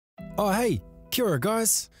Oh hey, kia ora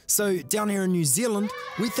guys. So down here in New Zealand,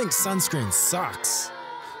 we think sunscreen sucks.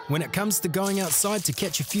 When it comes to going outside to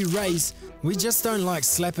catch a few rays, we just don't like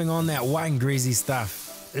slapping on that white and greasy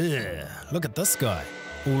stuff. Ugh, look at this guy,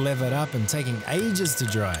 all lathered up and taking ages to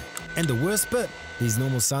dry. And the worst bit, these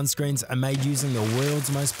normal sunscreens are made using the world's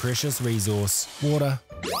most precious resource, water.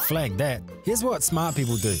 Flag that. Here's what smart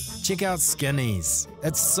people do. Check out Skinnies.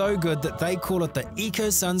 It's so good that they call it the Eco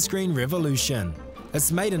Sunscreen Revolution. It's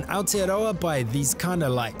made in Aotearoa by these kinda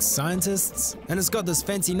like scientists, and it's got this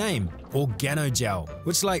fancy name, organogel,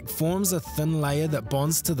 which like forms a thin layer that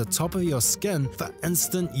bonds to the top of your skin for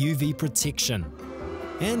instant UV protection.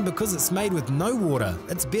 And because it's made with no water,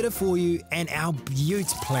 it's better for you and our beaut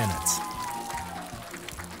planet.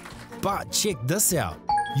 But check this out.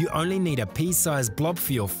 You only need a pea-sized blob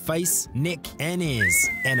for your face, neck and ears,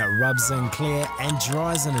 and it rubs in clear and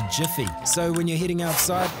dries in a jiffy. So when you're heading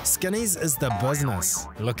outside, Skinnies is the business.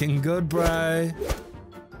 Looking good, bro.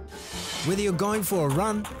 Whether you're going for a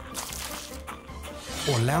run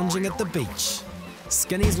or lounging at the beach,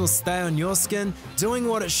 Skinnies will stay on your skin doing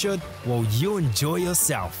what it should while you enjoy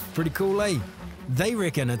yourself. Pretty cool, eh? They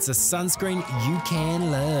reckon it's a sunscreen you can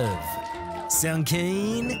love. Sound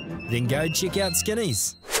keen? Then go check out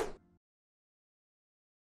Skinnies.